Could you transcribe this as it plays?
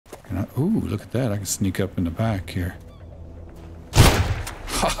Ooh, look at that. I can sneak up in the back here.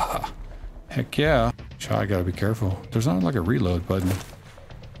 Ha ha! Heck yeah. I gotta be careful. There's not like a reload button.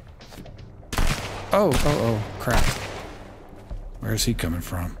 Oh, crap. Where's he coming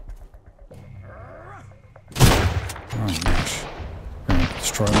from? Oh gosh. I'm gonna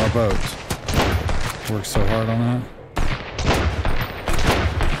destroy my boat. Worked so hard on that.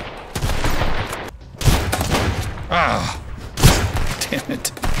 Ah! Damn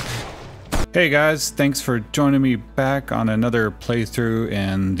it. Hey guys, thanks for joining me back on another playthrough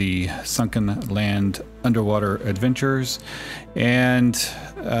in the Sunken Land underwater adventures. And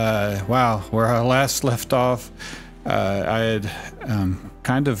wow, where I last left off, I had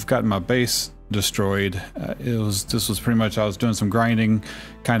kind of gotten my base destroyed. This was pretty much, I was doing some grinding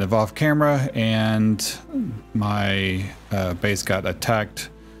kind of off camera, and my base got attacked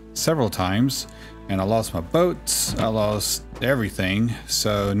several times. And I lost my boats, I lost everything.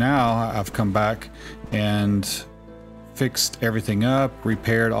 So now I've come back and fixed everything up,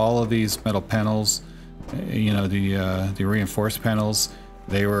 repaired all of these metal panels, you know, the reinforced panels.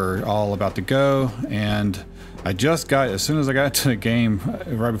 They were all about to go, and I just got, as soon as I got to the game,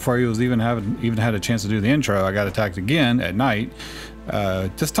 right before I was even had a chance to do the intro, I got attacked again at night.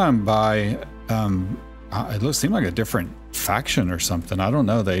 This time by it seemed like a different faction or something. I don't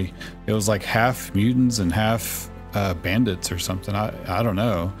know. It was like half mutants and half bandits or something. I don't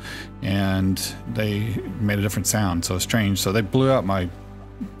know. And they made a different sound, so strange. So they blew out my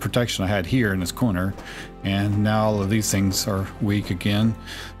protection I had here in this corner, and now all of these things are weak again.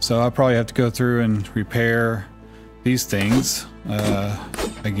 So I probably have to go through and repair these things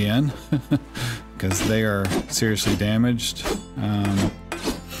again because they are seriously damaged.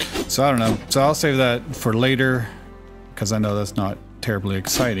 So I don't know. So I'll save that for later, because I know that's not terribly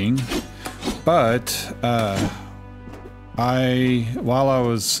exciting. But while I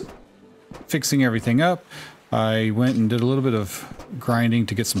was fixing everything up, I went and did a little bit of grinding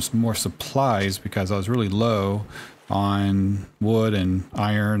to get some more supplies, because I was really low on wood and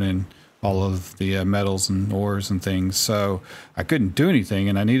iron and all of the metals and ores and things. So I couldn't do anything,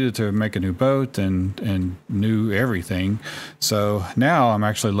 and I needed to make a new boat and new everything. So now I'm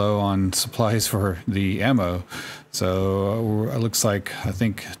actually low on supplies for the ammo. So it looks like, I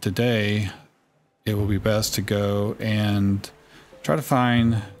think today it will be best to go and try to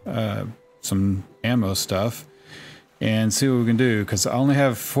find some ammo stuff and see what we can do, because I only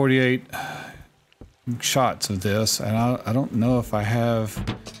have 48 shots of this, and I don't know if I have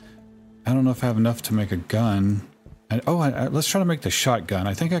enough to make a gun. And let's try to make the shotgun.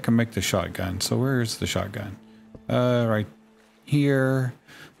 I think I can make the shotgun. So where is the shotgun? Right here.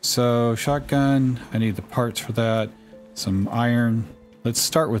 So shotgun, I need the parts for that. Some iron. Let's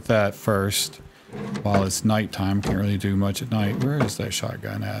start with that first while it's nighttime. Can't really do much at night. Where is that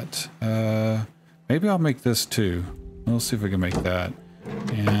shotgun at? Maybe I'll make this too. We'll see if we can make that.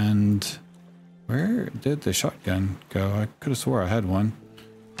 And where did the shotgun go? I could have swore I had one.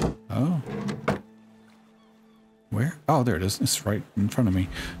 Oh. Where? Oh, there it is. It's right in front of me.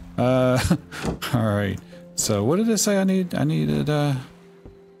 All right. So what did it say I need? I needed,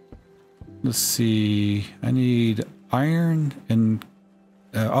 let's see. I need iron and,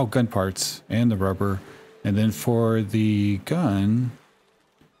 gun parts and the rubber. And then for the gun,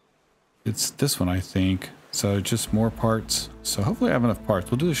 it's this one, I think. So just more parts. So hopefully I have enough parts.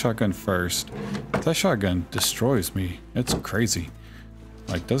 We'll do the shotgun first. That shotgun destroys me. It's crazy.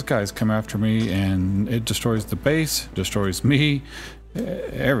 Like, those guys come after me and it destroys the base, destroys me,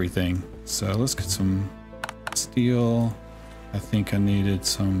 everything. So let's get some steel. I think I needed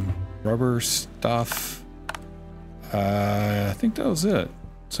some rubber stuff. I think that was it.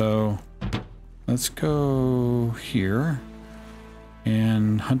 So let's go here.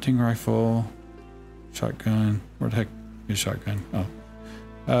 And hunting rifle, shotgun. Where the heck is shotgun?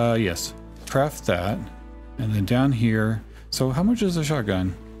 Oh, yes. Craft that. And then down here. So how much is a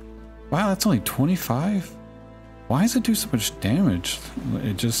shotgun? Wow, that's only 25? Why does it do so much damage?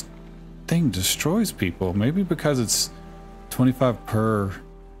 It just, thing destroys people. Maybe because it's 25 per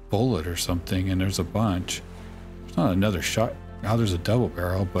bullet or something, and there's a bunch. There's not another shot. Now there's a double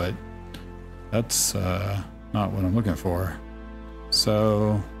barrel, but that's not what I'm looking for.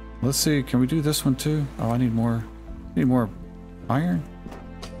 So let's see, can we do this one too? Oh, I need more iron?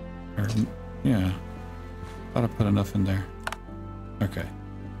 Or, yeah. Thought I put enough in there. Okay,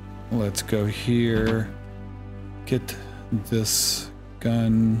 let's go here, get this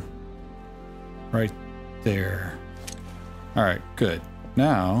gun right there. All right, good.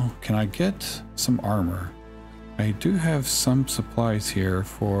 Now, can I get some armor? I do have some supplies here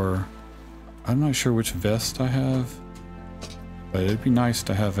for, I'm not sure which vest I have. but it'd be nice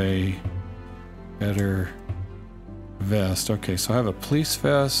to have a better vest. Okay, so I have a police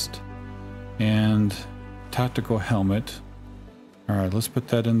vest and tactical helmet. All right, let's put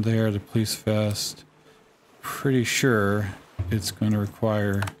that in there, the police vest. Pretty sure it's going to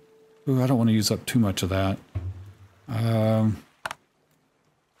require... Ooh, I don't want to use up too much of that. I'm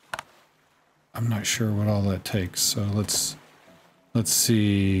not sure what all that takes, so let's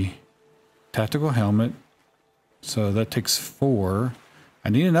see. Tactical helmet. So that takes 4. I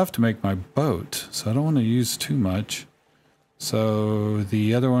need enough to make my boat, so I don't want to use too much. So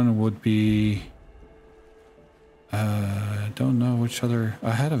the other one would be... I don't know which other...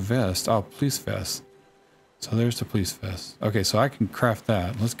 I had a vest. Oh, police vest. So there's the police vest. Okay, so I can craft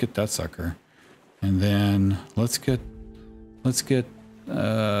that. Let's get that sucker. And then let's go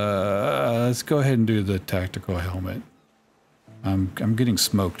ahead and do the tactical helmet. I'm getting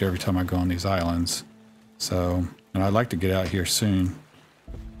smoked every time I go on these islands. So, and I'd like to get out here soon.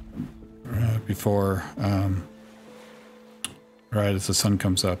 Before, right as the sun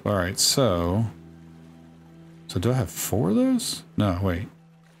comes up. All right, so do I have 4 of those? No, wait.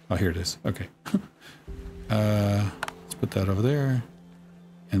 Oh, here it is. Okay. Let's put that over there.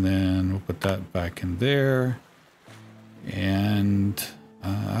 And then we'll put that back in there. And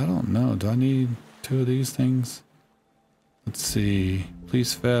I don't know. Do I need 2 of these things? Let's see.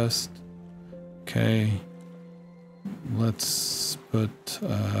 Police vest. Okay. Let's put...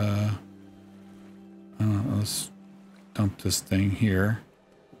 let's dump this thing here.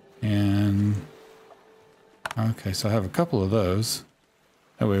 And... Okay, so I have a couple of those.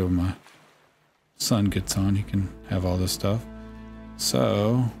 That way when my son gets on, he can have all this stuff.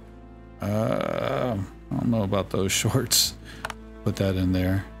 So... I don't know about those shorts. Put that in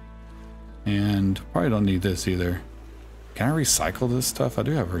there. And probably don't need this either. Can I recycle this stuff? I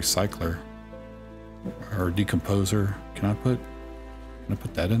do have a recycler. Or a decomposer. Can I put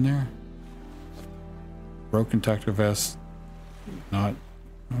that in there? Broken tactical vest. Not.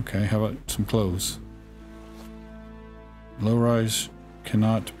 Okay, how about some clothes? Low rise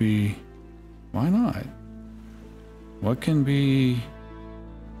cannot be... Why not? What can be...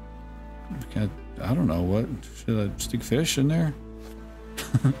 I don't know, what? Should I stick fish in there?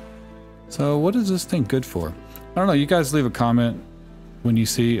 So what is this thing good for? I don't know, you guys leave a comment when you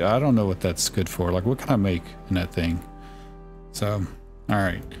see. I don't know what that's good for. Like, what can I make in that thing? So,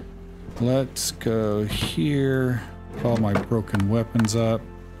 alright. Let's go here. Put all my broken weapons up.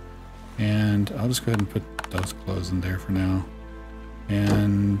 And I'll just go ahead and put those clothes in there for now.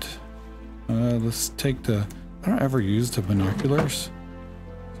 And let's take the... I don't ever use the binoculars.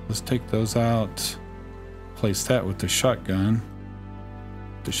 Let's take those out. Place that with the shotgun.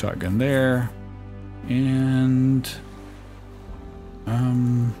 The shotgun there. And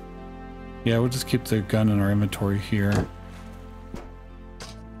yeah, we'll just keep the gun in our inventory here.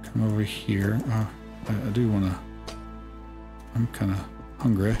 Come over here. I do want to... I'm kind of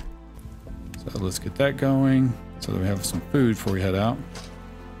hungry. So let's get that going so that we have some food before we head out.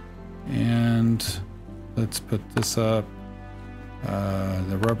 And let's put this up.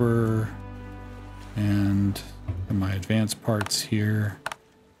 The rubber and my advanced parts here.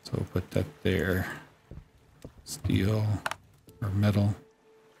 So we'll put that there. Steel or metal.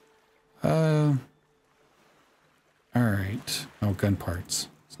 All right. Oh, gun parts.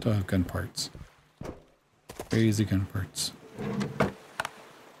 Still have gun parts. Crazy gun parts.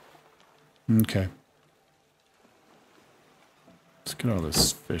 Okay. Let's get all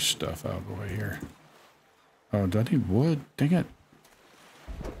this fish stuff out of the way here. Oh, do I need wood? Dang it.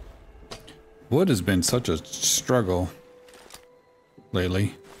 Wood has been such a struggle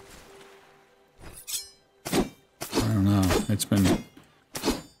lately. I don't know. It's been...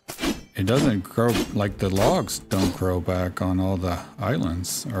 It doesn't grow... Like, the logs don't grow back on all the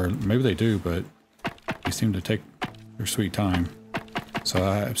islands. Or maybe they do, but they seem to take their sweet time. So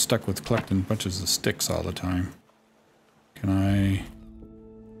I'm stuck with collecting bunches of sticks all the time. Can I...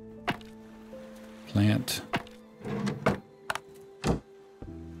 plant...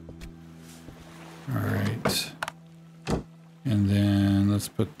 Alright. And then let's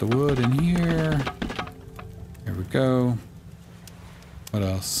put the wood in here. There we go. What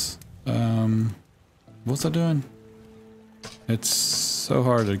else? What's I doing? It's so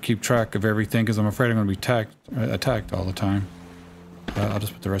hard to keep track of everything because I'm afraid I'm going to be attacked all the time. I'll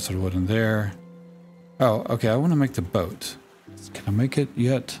just put the rest of the wood in there. Oh, okay. I want to make the boat. Can I make it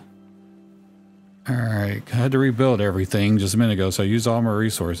yet? Alright, I had to rebuild everything just a minute ago, so I used all my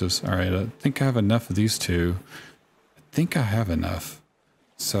resources. Alright, I think I have enough of these two. I think I have enough.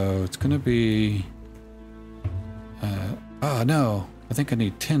 So it's going to be... oh, no. I think I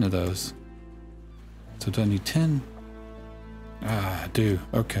need 10 of those. So do I need 10? Ah, I do.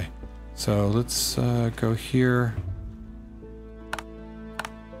 Okay. So let's go here.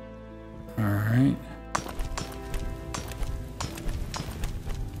 All right.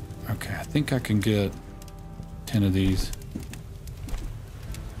 Okay, I think I can get 10 of these.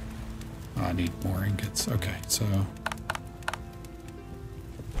 Oh, I need more ingots. Okay, so...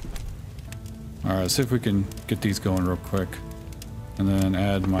 Alright, let's see if we can get these going real quick. And then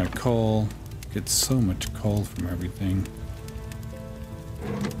add my coal. Get so much coal from everything.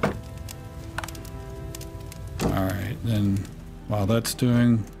 Alright, then while that's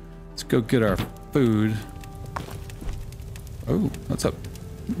doing, let's go get our food. Oh, that's a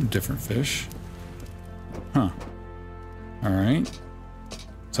different fish. Huh. Alright.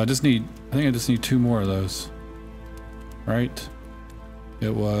 So I think I just need 2 more of those. Right?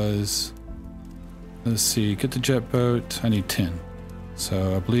 It was, let's see, get the jet boat. I need 10.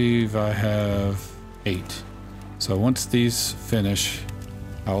 So I believe I have 8. So once these finish,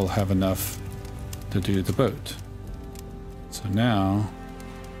 I will have enough to do the boat. So now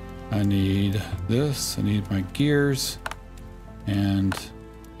I need this. I need my gears and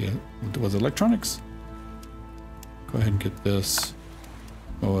yeah, was it electronics? Go ahead and get this.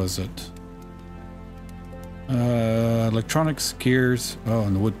 What was it? Electronics, gears. Oh,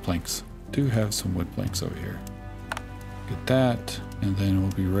 and the wood planks. Do have some wood planks over here. Get that, and then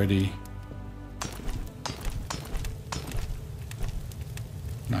we'll be ready.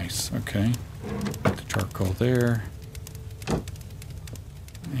 Nice. Okay. Put the charcoal there.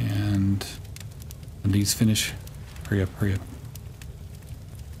 And when these finish, hurry up, hurry up.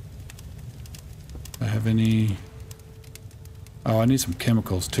 Do I have any? Oh, I need some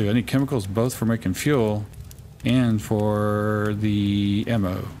chemicals too. I need chemicals both for making fuel and for the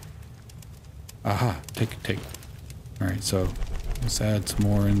ammo. Aha, take. All right, so let's add some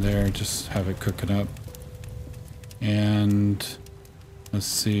more in there. Just have it cooking up. And let's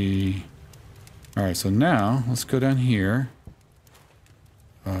see. All right, so now let's go down here.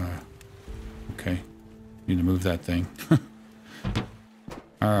 Okay, need to move that thing.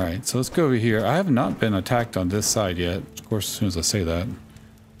 All right, so let's go over here. I have not been attacked on this side yet. Of course, as soon as I say that,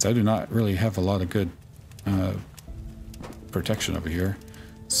 so I do not really have a lot of good protection over here.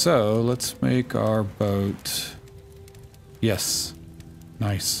 So let's make our boat. Yes,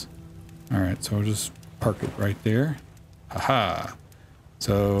 nice. All right, so we'll just park it right there. Haha.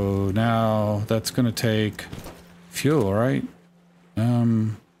 So now that's gonna take fuel, right?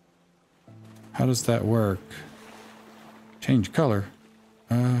 How does that work? Change color.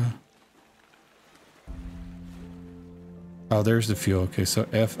 Oh, there's the fuel. Okay, so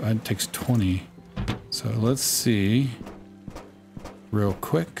it takes 20. So let's see real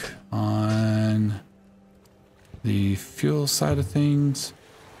quick on the fuel side of things.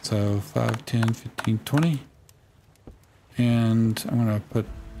 So 5, 10, 15, 20. And I'm gonna put,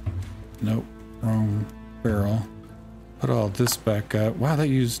 nope, wrong barrel. Put all this back up. Wow, they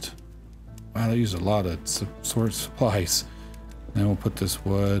used a lot of supplies. Then we'll put this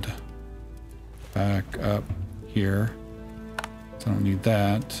wood back up here. So I don't need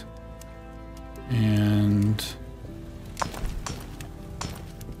that. And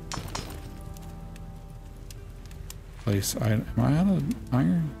place item. Am I out of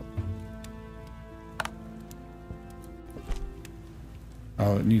iron?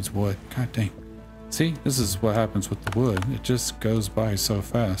 Oh, it needs wood. God dang. See, this is what happens with the wood. It just goes by so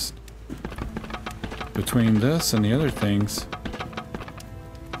fast. Between this and the other things,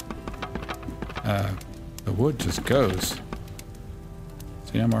 the wood just goes.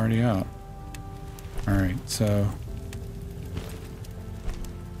 See, I'm already out. Alright, so...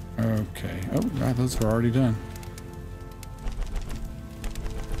 Okay. Oh, God, those are already done.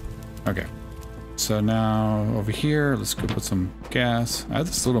 Okay. So now, over here, let's go put some gas. I have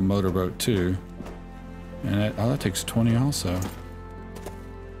this little motorboat, too. And that takes 20 also.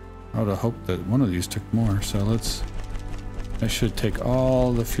 I would have hoped that one of these took more, so I should take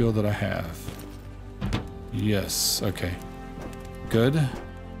all the fuel that I have. Yes, okay. Good.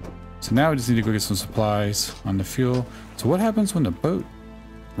 So now we just need to go get some supplies on the fuel. So what happens when the boat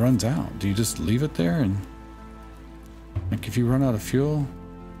runs out? Do you just leave it there and... Like if you run out of fuel?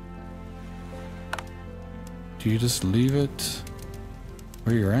 Do you just leave it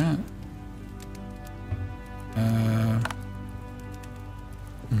where you're at?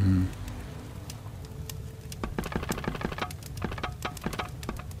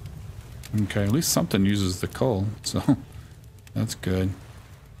 Okay, at least something uses the coal, so that's good.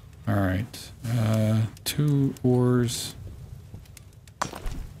 All right, 2 ores.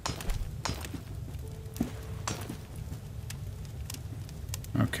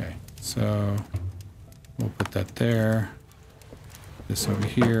 Okay, so we'll put that there. this over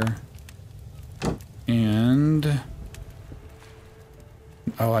here. And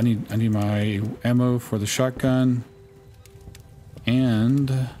oh, I need my ammo for the shotgun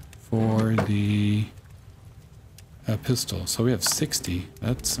and for the pistol. So we have 60.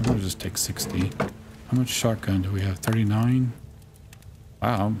 I'm gonna just take 60. How much shotgun do we have? 39.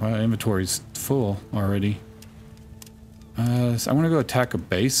 Wow, my inventory's full already. So I want to go attack a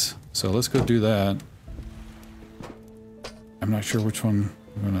base. So let's go do that. I'm not sure which one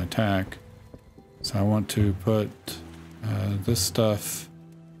I'm going to attack. So I want to put this stuff.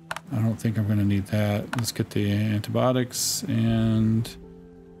 I don't think I'm going to need that. Let's get the antibiotics, and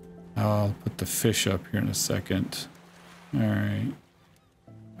I'll put the fish up here in a second. All right.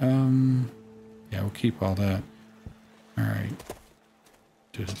 Yeah, we'll keep all that. All right.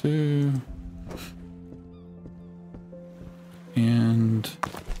 And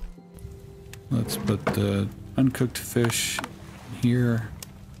let's put the uncooked fish here.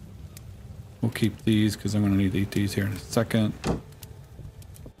 We'll keep these because I'm going to need to eat these here in a second.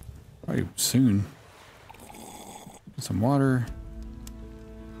 Probably soon. Get some water.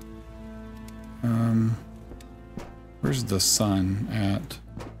 Where's the sun at?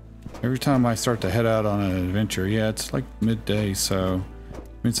 Every time I start to head out on an adventure, yeah, it's like midday, so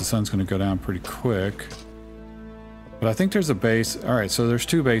it means the sun's going to go down pretty quick. But I think there's a base. All right, so there's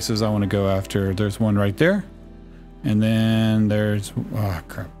 2 bases I want to go after. There's one right there, and then there's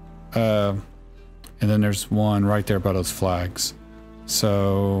and then there's one right there by those flags.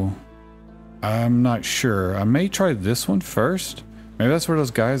 So I'm not sure. I may try this one first. Maybe that's where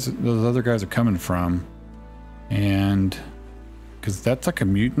those other guys are coming from, and because that's like a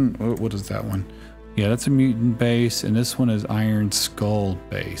mutant. What is that one? Yeah, that's a mutant base, and this one is Iron Skull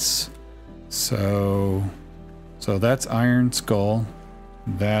base. So that's Iron Skull.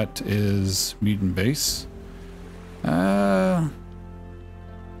 That is mutant base. I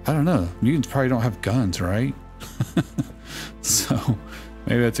don't know. Mutants probably don't have guns, right? So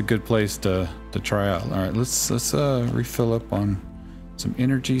maybe that's a good place to try out. All right, let's refill up on some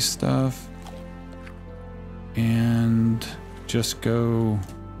energy stuff and just go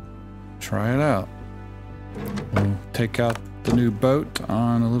try it out. We'll take out the new boat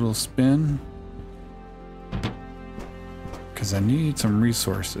on a little spin because I need some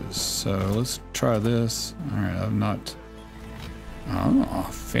resources. So let's try this. All right, I'm not. Oh,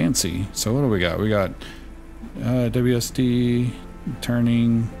 fancy. So what do we got? We got WSD,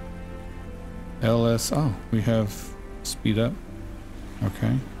 turning, LS. Oh, we have speed up.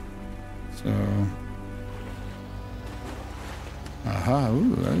 Okay. So. Aha,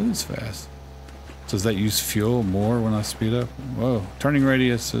 ooh, that is fast. Does that use fuel more when I speed up? Whoa, turning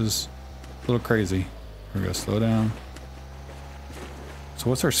radius is a little crazy. We're gonna slow down. So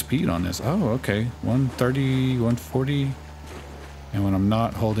what's our speed on this? Oh, okay, 130, 140. And when I'm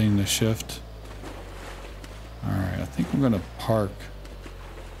not holding the shift. All right, I think I'm gonna park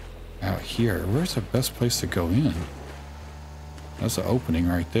out here. Where's the best place to go in? That's an opening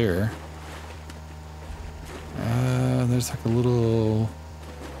right there. There's like a little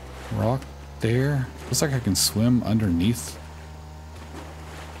rock there. Looks like I can swim underneath.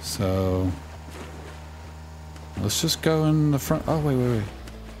 So let's just go in the front. Oh, wait.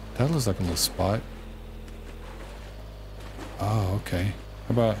 That looks like a little spot. Oh, okay.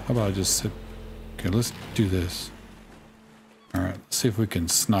 How about I just sit? Okay, let's do this. All right, let's see if we can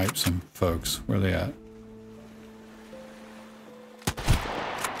snipe some folks. Where are they at?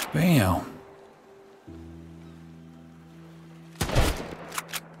 Bam.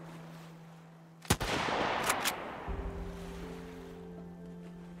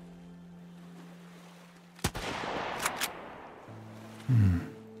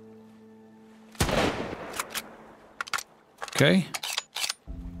 Okay.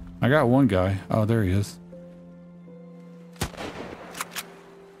 I got one guy. Oh, there he is.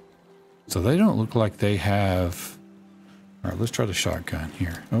 So they don't look like they have... All right, let's try the shotgun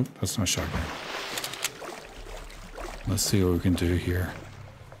here. Oh, that's not a shotgun. Let's see what we can do here.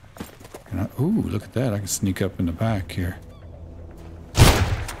 Ooh, look at that. I can sneak up in the back here.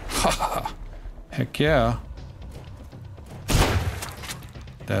 Ha! Heck yeah.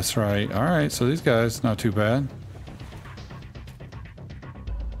 That's right. All right, so these guys, not too bad.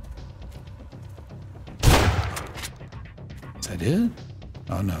 Is that it?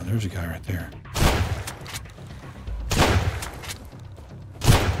 Oh no, there's a guy right there.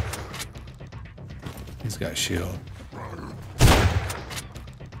 He's got a shield.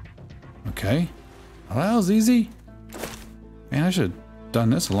 Okay. Well, that was easy. Man, I should have done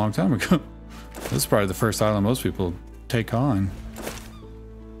this a long time ago. This is probably the first island most people take on.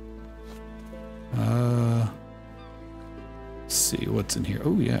 Let's see, what what's in here.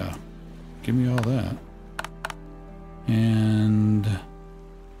 Oh yeah, give me all that. And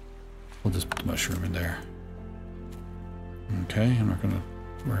we'll just put the mushroom in there. Okay, I'm not gonna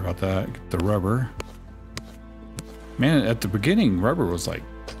worry about that. Get the rubber. Man, at the beginning, rubber was like,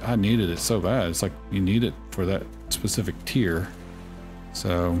 I needed it so bad. It's like you need it for that specific tier.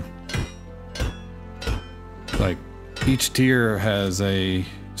 So, like, each tier has a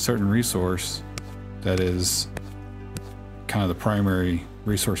certain resource that is kind of the primary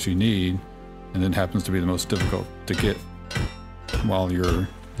resource you need, and then happens to be the most difficult to get while you're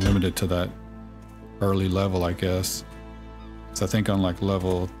limited to that early level, I guess. So I think on like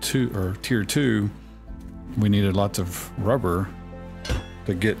level 2 or tier 2, we needed lots of rubber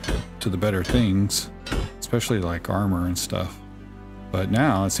to get to the better things, especially like armor and stuff. But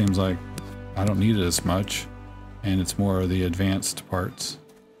now it seems like I don't need it as much, and it's more of the advanced parts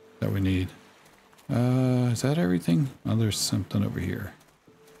that we need. Is that everything? Oh, there's something over here.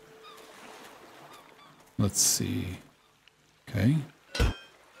 Let's see. Okay.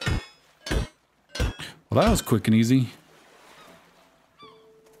 Well, that was quick and easy.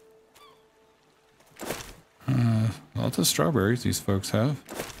 Lots of strawberries these folks have.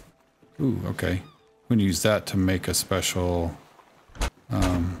 Ooh, okay. We can use that to make a special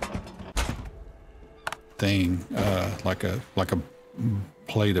thing, like a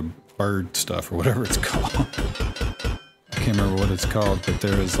plate of bird stuff or whatever it's called. I can't remember what it's called, but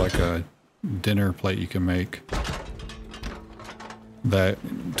there is like a dinner plate you can make that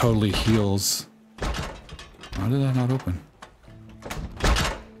totally heals. Why did that not open?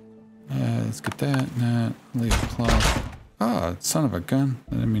 Let's get that. Nah, leave a cloth. Ah, son of a gun.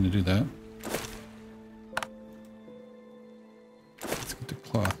 I didn't mean to do that. Let's get the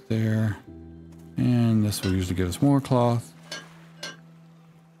cloth there. And this will usually give us more cloth.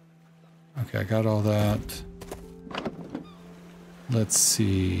 Okay, I got all that. Let's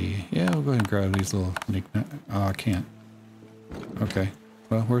see. Yeah, we'll go ahead and grab these little knickknacks. Oh, I can't. Okay.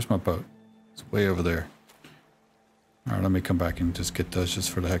 Well, where's my boat? It's way over there. Alright, let me come back and just get those just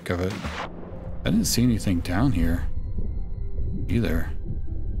for the heck of it. I didn't see anything down here either.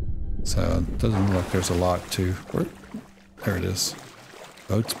 So it doesn't look like there's a lot to... Where? There it is.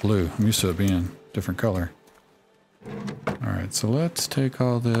 Boat's blue. I'm used to it being a different color. Alright, so let's take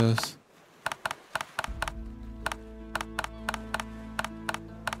all this.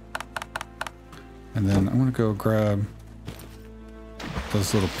 And then I'm gonna go grab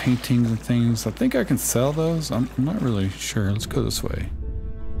those little paintings and things. I think I can sell those. I'm not really sure. Let's go this way.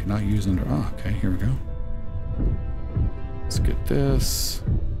 Cannot use under. Oh, okay. Here we go. Let's get this.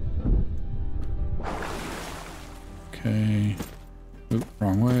 Okay. Oop,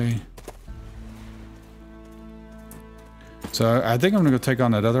 wrong way. So I think I'm gonna go take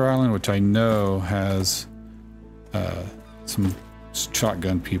on that other island, which I know has some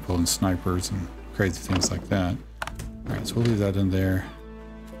shotgun people and snipers and crazy things like that. All right, so we'll leave that in there.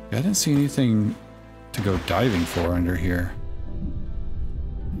 Yeah, I didn't see anything to go diving for under here.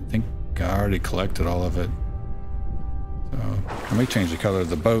 I think I already collected all of it. So I may change the color of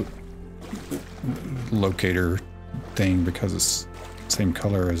the boat locator thing because it's the same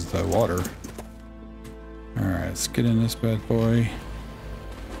color as the water. All right, let's get in this bad boy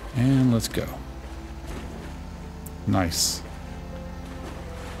and let's go. Nice.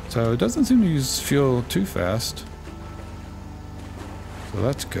 So it doesn't seem to use fuel too fast. So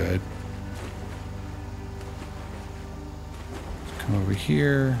that's good. Let's come over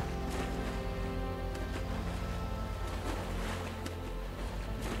here.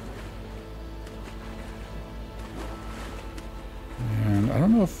 And I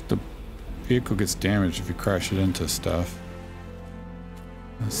don't know if the vehicle gets damaged if you crash it into stuff.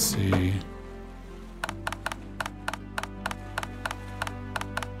 Let's see.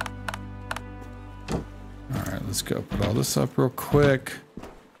 Let's go put all this up real quick.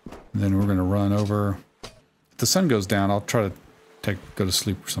 And then we're going to run over. If the sun goes down, I'll try to go to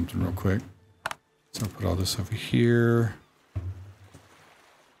sleep or something real quick. So I'll put all this over here.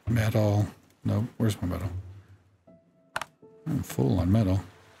 Metal. Nope. Where's my metal? I'm full on metal.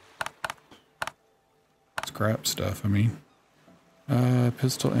 Scrap stuff, I mean.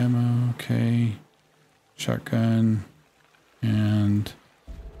 Pistol ammo. Okay. Shotgun. And...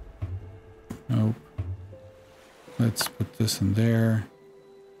 Nope. Let's put this in there.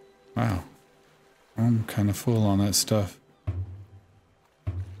 Wow. I'm kind of full on that stuff.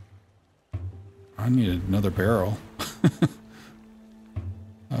 I need another barrel.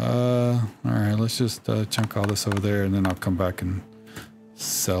 Alright, let's just chunk all this over there and then I'll come back and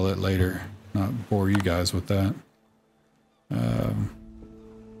sell it later. Not bore you guys with that.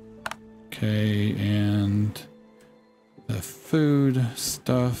 Okay, and the food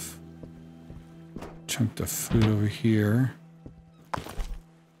stuff. Chunk the food over here.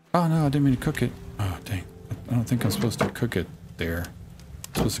 Oh no, I didn't mean to cook it. Oh dang. I don't think I'm supposed to cook it there.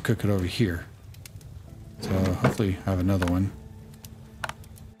 I'm supposed to cook it over here. So hopefully I have another one.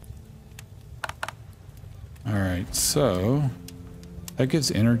 Alright, so that gives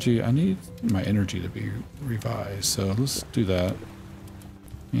energy. I need my energy to be revised. So let's do that.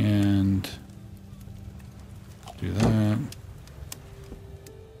 And do that.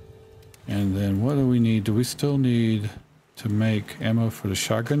 And then what do we need? Do we still need to make ammo for the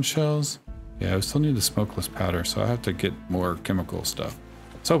shotgun shells? Yeah, we still need the smokeless powder, so I have to get more chemical stuff.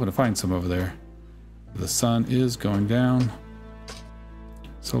 I was hoping to find some over there. The sun is going down.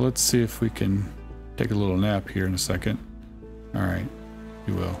 So let's see if we can take a little nap here in a second. All right,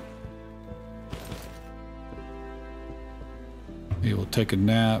 we will. We will take a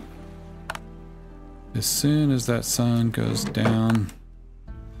nap as soon as that sun goes down.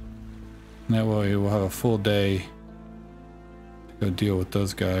 And that way we'll have a full day to go deal with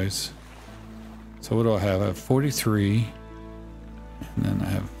those guys. So what do I have? I have 43. And then I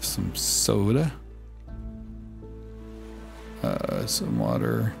have some soda. Some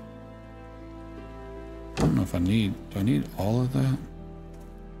water. I don't know if do I need all of that?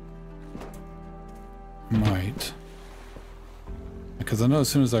 Might. Because I know as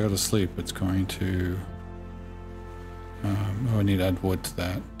soon as I go to sleep, it's going to... oh, I need to add wood to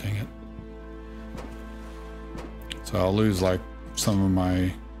that. Dang it. So I'll lose like some of my...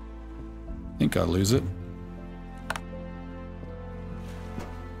 I think I'll lose it.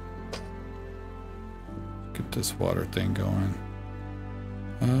 Get this water thing going.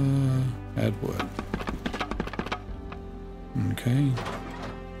 Add wood. Okay.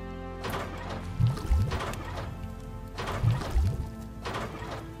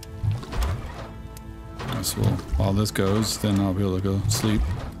 So while this goes, then I'll be able to go sleep.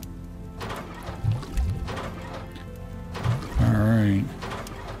 All right.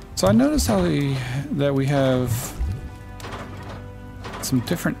 So I noticed how that we have some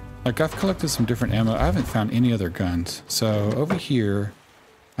different, like I've collected some different ammo. I haven't found any other guns. So over here,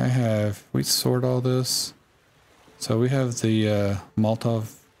 I have, we sort all this. So we have the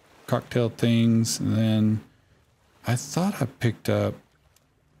Molotov cocktail things, and then I thought I picked up,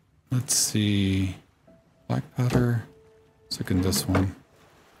 let's see, black powder. Let's look at this one.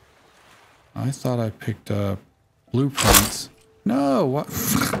 I thought I picked up blueprints. No, what?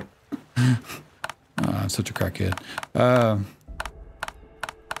 Oh, I'm such a crackhead.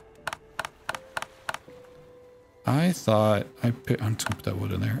 I thought I picked, I'm just gonna put that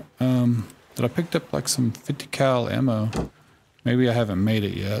wood in there. That I picked up like some 50 cal ammo. Maybe I haven't made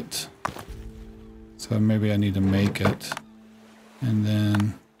it yet. So maybe I need to make it. And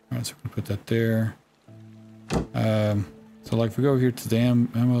then, all right, so we're gonna put that there. So like if we go over here to the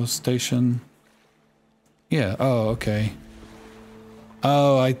ammo station. Yeah, oh, okay.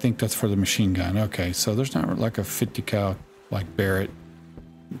 Oh, I think that's for the machine gun. Okay, so there's not like a 50 cal like Barrett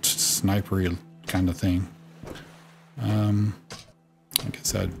snipery kind of thing. I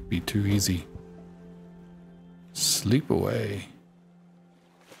guess that'd be too easy. Sleep away.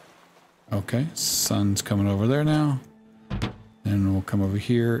 Okay, sun's coming over there now. Then we'll come over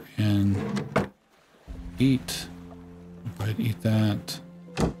here and eat. Go ahead and eat that.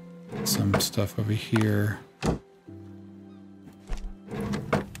 Some stuff over here.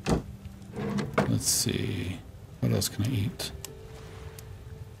 Let's see. What else can I eat?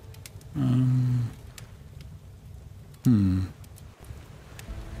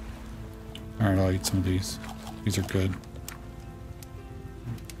 Alright, I'll eat some of these. These are good.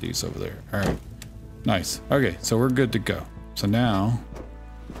 These over there. Alright. Nice. Okay, so we're good to go. So now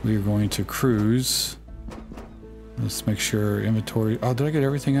we are going to cruise. Let's make sure inventory. Oh, did I get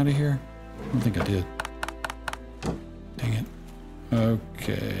everything out of here? I don't think I did. Dang it.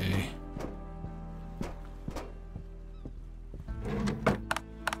 Okay.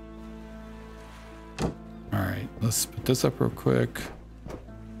 Alright, let's put this up real quick.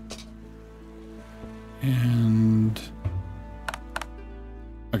 And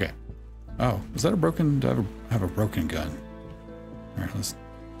okay. Oh, is that a broken? Do I have a broken gun? All right, let's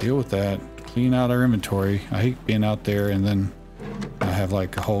deal with that. Clean out our inventory. I hate being out there and then I have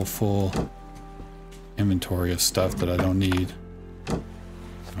like a whole full inventory of stuff that I don't need.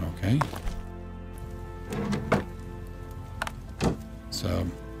 Okay. So,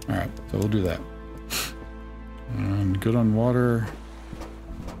 all right. So we'll do that. Good on water.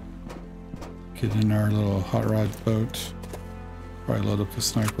 Get in our little hot rod boat. Probably load up the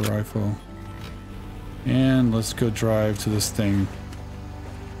sniper rifle. And let's go drive to this thing.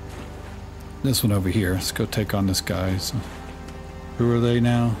 This one over here. Let's go take on this guy. So Who are they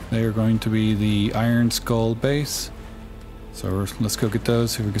now? They are going to be the Iron Skull base. So let's go get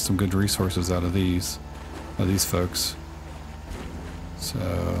those. See if we get some good resources out of these folks. So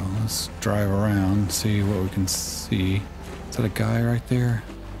let's drive around, see what we can see. Is that a guy right there?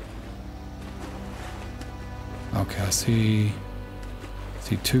 Okay, I see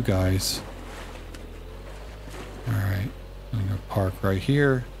two guys. All right, I'm gonna park right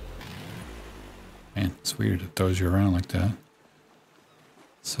here. Man, it's weird it throws you around like that.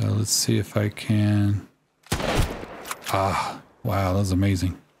 So let's see if I can. Ah, wow, that was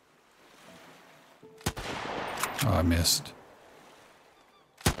amazing. Oh, I missed.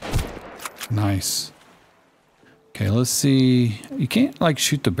 Nice. Okay, let's see. You can't like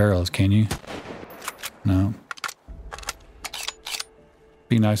shoot the barrels, can you? No.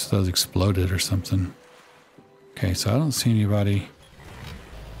 Be nice if those exploded or something. Okay, so I don't see anybody.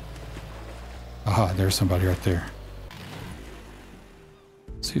 Aha, there's somebody right there.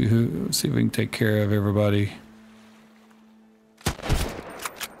 See if we can take care of everybody.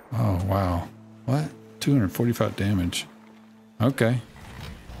 Oh wow. What? 245 damage. Okay.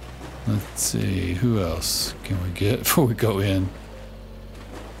 Let's see, who else can we get before we go in?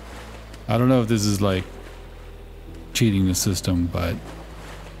 I don't know if this is like cheating the system, but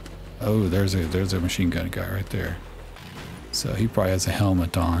oh, there's a machine gun guy right there. So he probably has a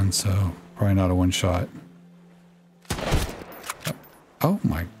helmet on, so probably not a one shot. Oh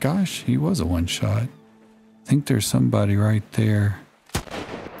my gosh, he was a one shot. I think there's somebody right there.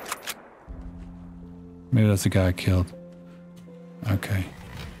 Maybe that's the guy I killed. Okay.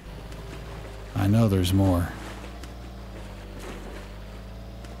 I know there's more.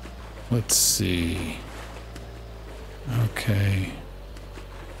 Let's see. Okay.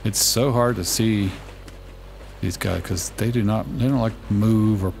 It's so hard to see these guys because they don't like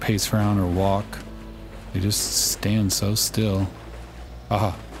move or pace around or walk. They just stand so still.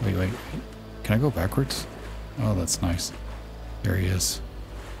 Aha, wait. Can I go backwards? Oh, that's nice. There he is.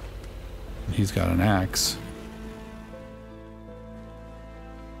 He's got an axe.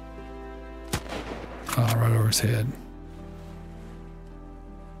 Oh, right over his head.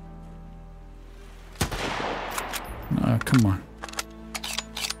 Oh, come on.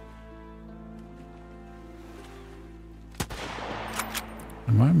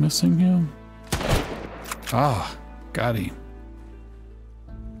 Am I missing him? Ah, got him.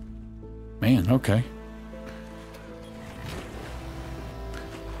 Man, okay.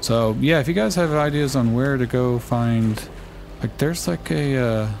 So, yeah, if you guys have ideas on where to go find, like, there's like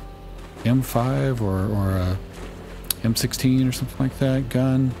a M5 or a M16 or something like that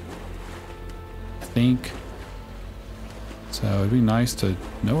gun, I think. So it'd be nice to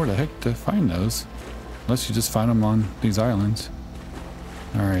know where the heck to find those, unless you just find them on these islands.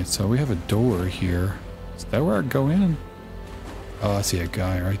 All right, so we have a door here. Is that where I go in? Oh, I see a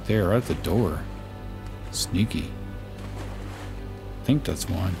guy right there, right at the door. Sneaky. I think that's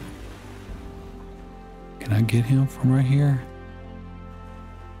one. Can I get him from right here?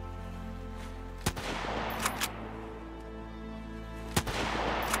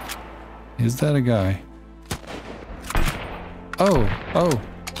 Is that a guy? Oh,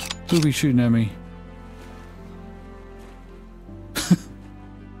 who be shooting at me?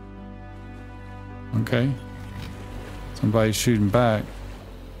 Okay. Somebody's shooting back.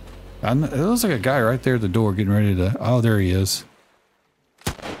 It looks like a guy right there at the door getting ready to... Oh, there he is.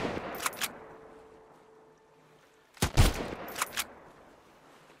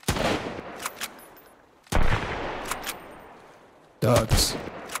 Ducks.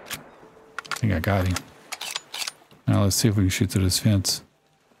 I think I got him. Now let's see if we can shoot through this fence.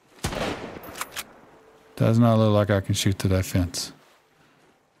 Does not look like I can shoot through that fence.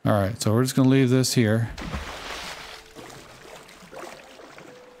 Alright, so we're just going to leave this here.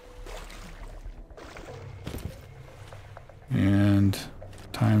 And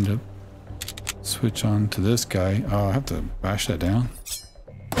time to switch on to this guy. Oh, I have to bash that down.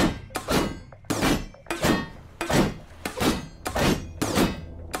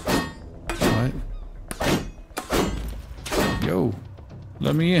 What? Yo,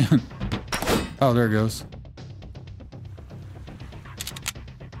 let me in. Oh, there it goes.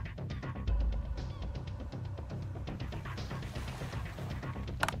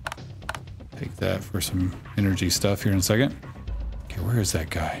 Take that for some energy stuff here in a second. Okay, where is that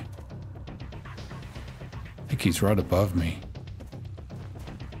guy? I think he's right above me.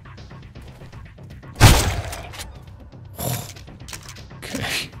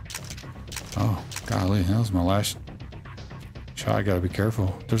 Okay. Oh, golly, that was my last shot. I gotta be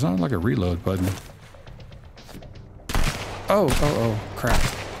careful. There's not like a reload button. Oh, crap.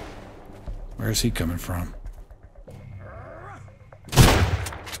 Where is he coming from?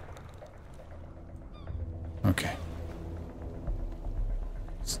 Okay.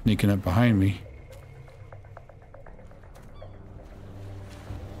 Sneaking up behind me.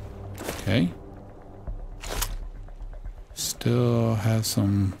 Okay. Still has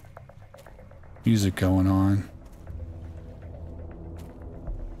some music going on.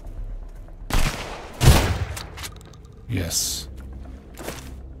 Yes.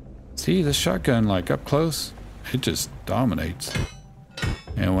 See the shotgun, like up close, it just dominates.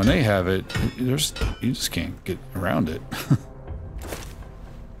 And when they have it, you just can't get around it.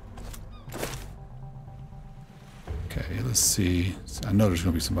 Okay, let's see. I know there's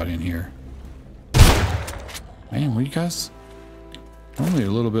gonna be somebody in here. Man, what you guys? Only a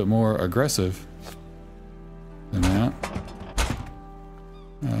little bit more aggressive than that.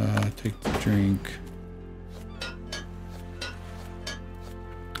 Take the drink.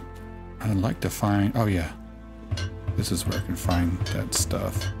 I'd like to find. Oh yeah, this is where I can find that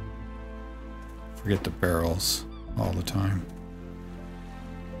stuff. Forget the barrels all the time.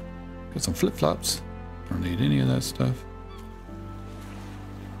 Got some flip-flops. Don't need any of that stuff.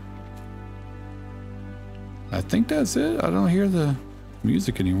 I think that's it. I don't hear the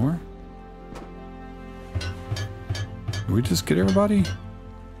music anymore. Did we just get everybody?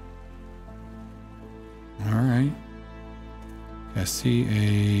 Alright. I see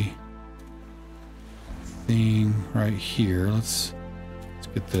a thing right here. Let's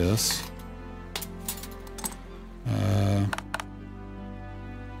get this.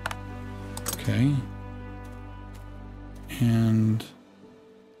 Okay. And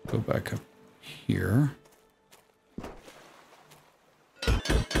go back up here.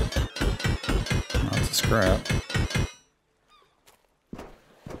 Lots of scrap.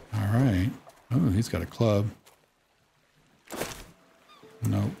 All right. Oh, he's got a club.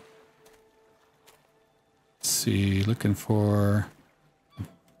 Nope. Let's see, looking for.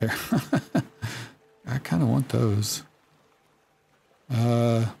 I kind of want those.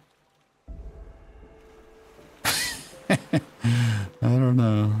 I don't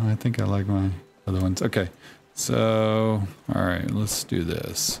know. I think I like my other ones. Okay. So, all right, let's do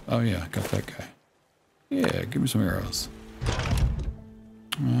this. Oh yeah, got that guy. Yeah, give me some arrows.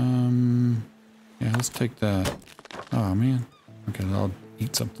 Yeah, let's take that. Oh man. Okay, I'll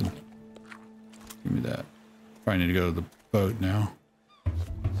eat something. Give me that. Probably need to go to the boat now.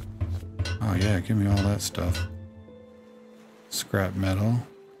 Oh yeah, give me all that stuff. Scrap metal.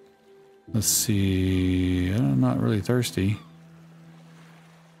 Let's see. I'm not really thirsty.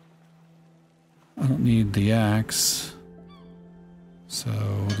 I don't need the axe. So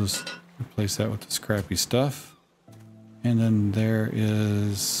we'll just replace that with the scrappy stuff. And then there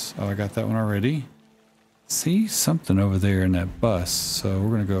is... Oh, I got that one already. See something over there in that bus. So we're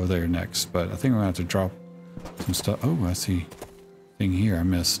going to go there next. But I think we're going to have to drop some stuff. Oh, I see a thing here I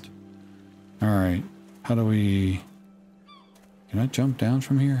missed. Alright. How do we... Can I jump down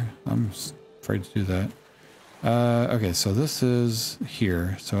from here? I'm afraid to do that. Okay, so this is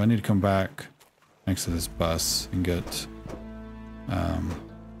here. So I need to come back next to this bus and get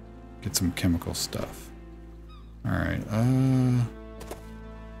some chemical stuff. All right.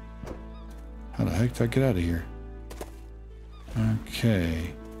 How the heck did I get out of here?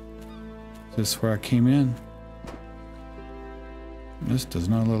 Okay. Is this where I came in? This does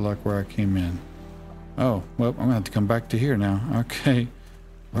not look like where I came in. Oh, well, I'm gonna have to come back to here now. Okay.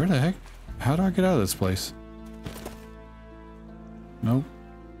 Where the heck? How do I get out of this place? Nope.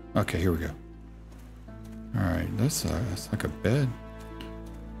 Okay, here we go. Alright, that's like a bed.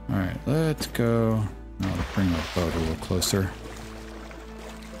 Alright, let's go. Now I'll bring my boat a little closer.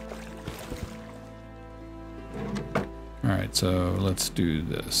 Alright, so let's do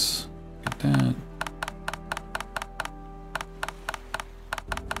this. Get that.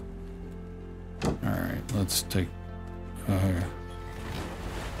 Alright, let's take get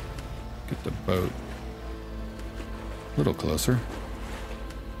the boat a little closer.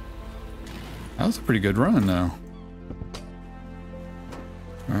 That was a pretty good run though.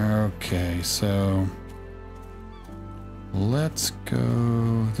 Okay, so let's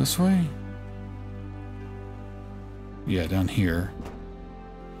go this way. Yeah, down here.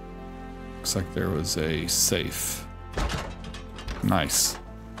 Looks like there was a safe. Nice.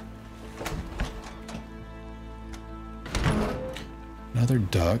 Another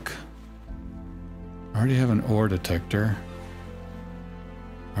duck. I already have an ore detector.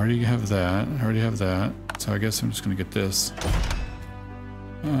 I already have that. I already have that. So I guess I'm just gonna get this.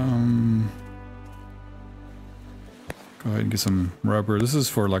 Go ahead and get some rubber. This is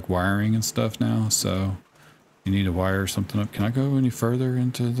for like wiring and stuff now, so you need to wire something up. Can I go any further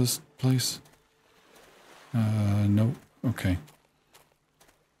into this place? Nope. Okay.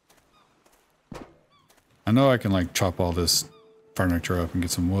 I know I can like chop all this furniture up and get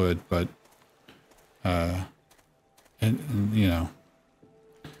some wood, but and, you know,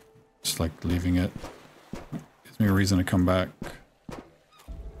 just like leaving it gives me a reason to come back.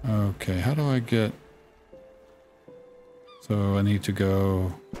 Okay, how do I get? So I need to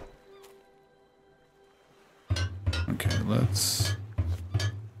go. Okay, let's. I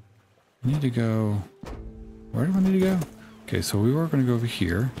need to go. Where do I need to go? Okay, so we were going to go over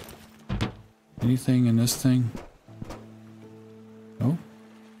here. Anything in this thing? Nope.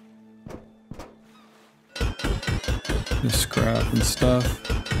 Just scrap and stuff.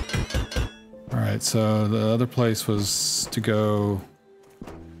 Alright, so the other place was to go.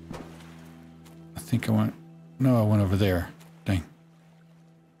 I think I went. No, I went over there. Dang.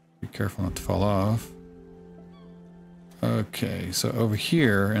 Be careful not to fall off. Okay, so over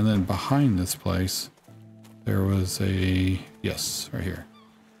here, and then behind this place, there was a... Yes, right here.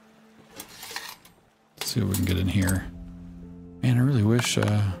 Let's see what we can get in here. Man, I really wish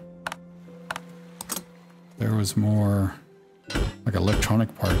there was more like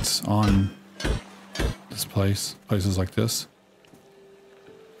electronic parts on this place. Places like this.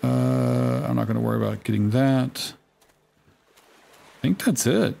 I'm not going to worry about getting that. I think that's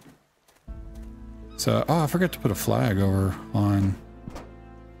it. So, oh, I forgot to put a flag over on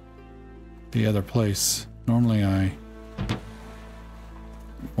the other place. Normally I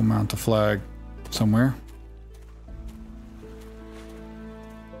will mount a flag somewhere.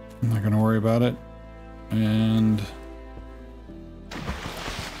 I'm not going to worry about it. And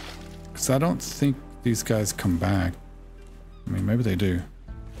because I don't think these guys come back. I mean, maybe they do.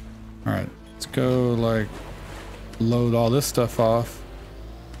 All right, let's go like load all this stuff off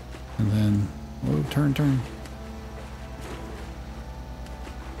and then, whoa, turn.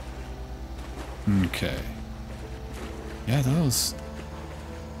 Okay. Yeah, that was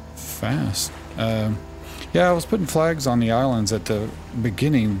fast. Yeah, I was putting flags on the islands at the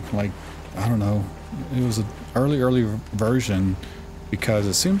beginning, like, I don't know, it was an early version because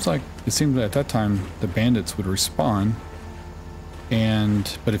it seemed at that time the bandits would respawn,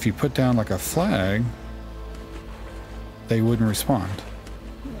 but if you put down like a flag, they wouldn't respond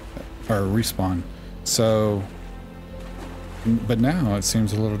or respawn. So, but now it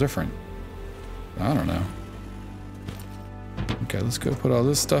seems a little different. I don't know. Okay, let's go put all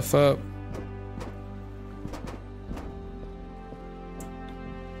this stuff up.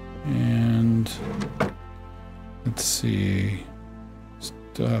 And let's see.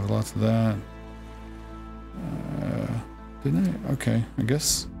 Still have lots of that. Didn't I? Okay, I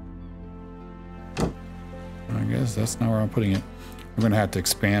guess that's not where I'm putting it. I'm gonna have to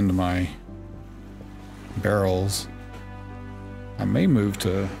expand my barrels. I may move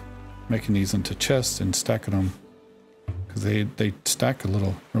to making these into chests and stacking them because they stack a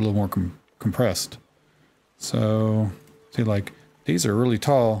little more compressed. So see, like these are really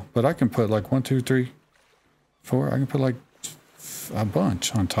tall, but I can put like 1, 2, 3, 4. I can put like a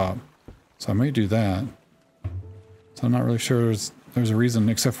bunch on top. So I may do that. So I'm not really sure there's a reason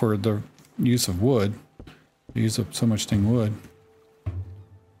except for the use of wood. You use up so much wood.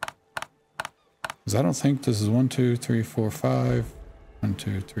 Because I don't think this is 1, 2, 3, 4, 5. 1,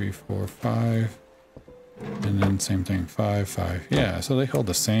 2, 3, 4, 5. And then same thing, 5, 5. Yeah, so they hold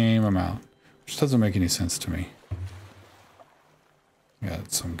the same amount, which doesn't make any sense to me.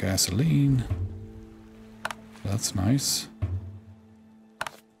 Got some gasoline. That's nice.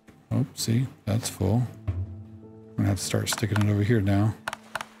 Oh, see, that's full. I'm gonna have to start sticking it over here now.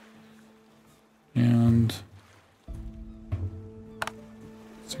 And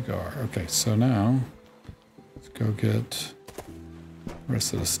cigar. Okay, so now let's go get the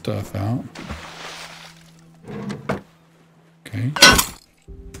rest of the stuff out. Okay.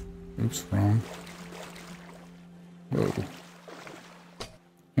 Oops, wrong. Whoa.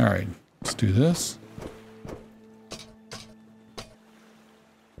 All right, let's do this.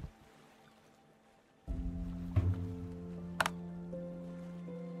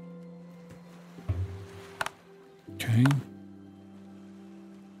 Okay.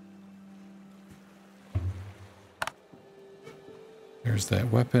 There's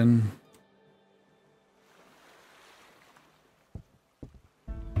that weapon.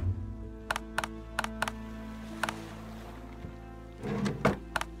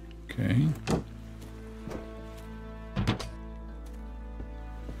 Okay.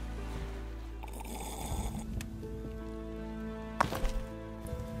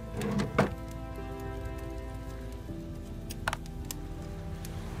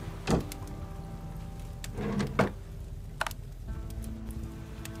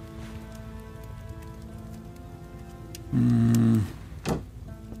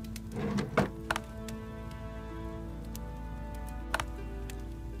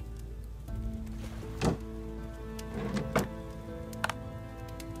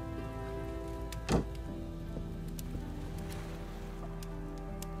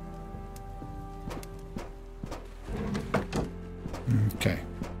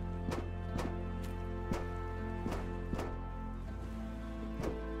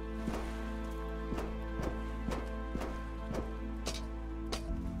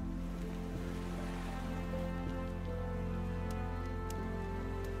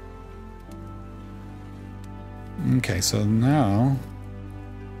 Okay, so now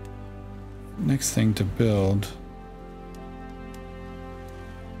next thing to build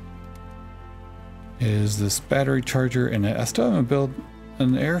is this battery charger, and I still haven't built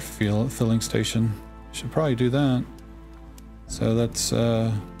an air filling station. Should probably do that. So that's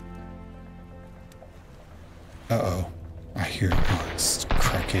uh-oh. I hear it's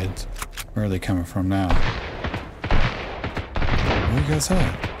crackheads. Where are they coming from now? Where you guys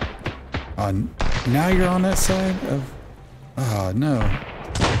at? Now you're on that side of... Oh, no.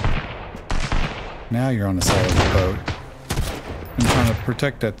 Now you're on the side of the boat. I'm trying to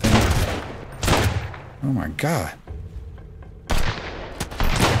protect that thing. Oh my god.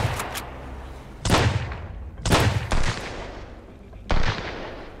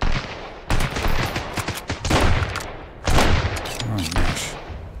 Oh gosh.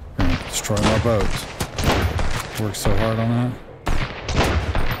 I'm gonna destroy my boat. Worked so hard on that.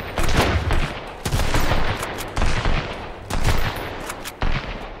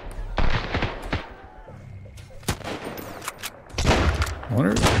 I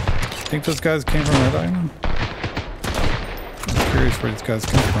wonder, think those guys came from that island? I'm curious where these guys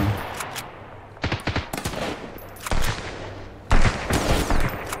come from.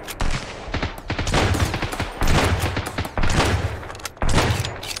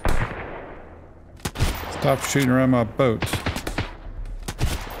 Stop shooting around my boat.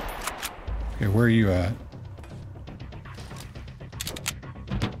 Okay, where are you at?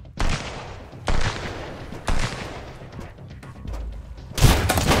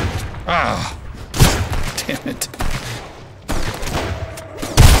 Ah! Damn it.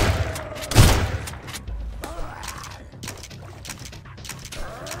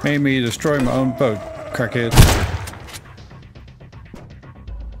 Made me destroy my own boat, crackhead.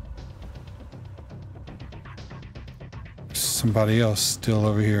 Somebody else still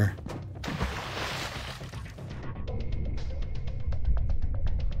over here.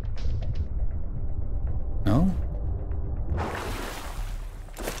 No?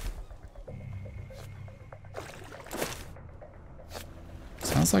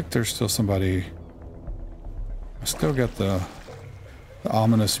 Sounds like there's still somebody. I still got the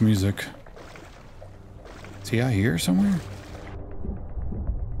ominous music. Is he out here somewhere?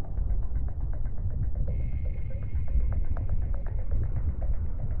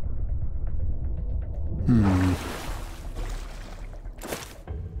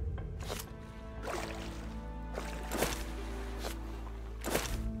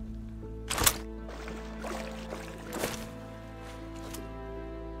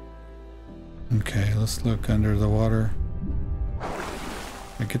 Okay, let's look under the water.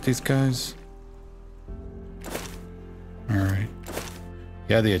 I get these guys? Alright.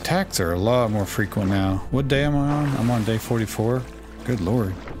 Yeah, the attacks are a lot more frequent now. What day am I on? I'm on day 44. Good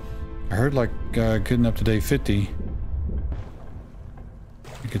lord. I heard like getting up to day 50.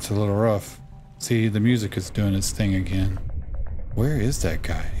 It gets a little rough. See, the music is doing its thing again. Where is that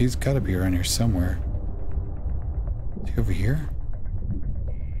guy? He's got to be around here somewhere. Is he over here?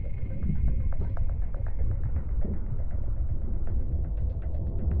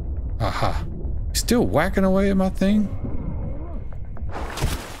 Aha. Still whacking away at my thing?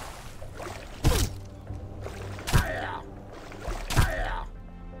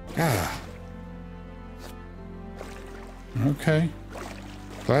 Ah. Okay.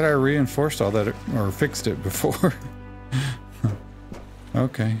 Glad I reinforced all that, or fixed it before.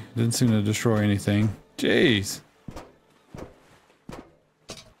 Okay. Didn't seem to destroy anything. Jeez.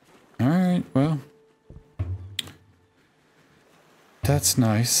 Alright, well. That's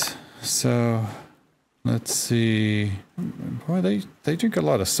nice. So, let's see. Boy, they drink a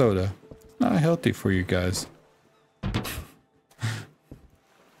lot of soda. Not healthy for you guys.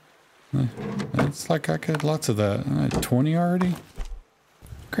 It's like I got lots of that. 20 already?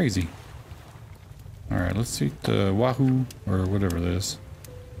 Crazy. Alright, let's eat the wahoo, or whatever it is.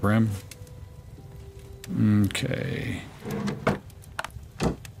 Brim. Okay.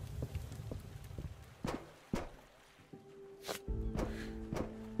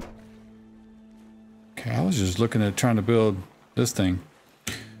 Okay, I was just looking at trying to build this thing.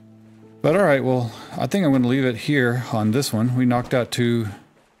 But alright, well, I think I'm going to leave it here on this one. We knocked out two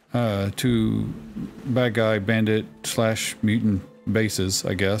bad guy bandit / mutant bases,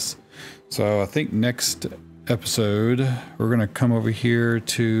 I guess. So I think next episode we're gonna come over here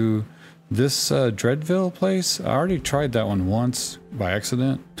to this Dreadville place. I already tried that one once by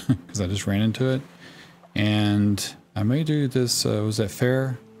accident because I just ran into it, and I may do this. Was that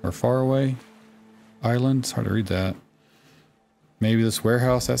Fair or Faraway Island? It's hard to read that. Maybe this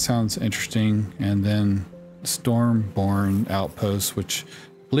warehouse. That sounds interesting, and then Stormborn Outpost, which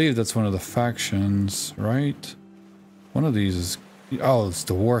I believe that's one of the factions, right? One of these is, oh, it's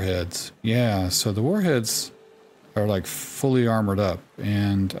the warheads. Yeah, so the warheads are like fully armored up,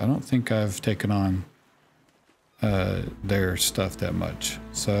 and I don't think I've taken on their stuff that much.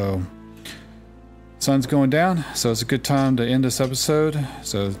 So sun's going down, so it's a good time to end this episode.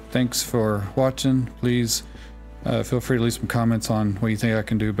 So thanks for watching. Please feel free to leave some comments on what you think I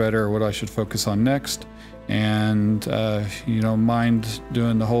can do better or what I should focus on next. And you know, mind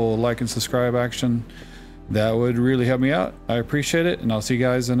doing the whole like and subscribe action. That would really help me out. I appreciate it, and I'll see you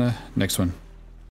guys in the next one.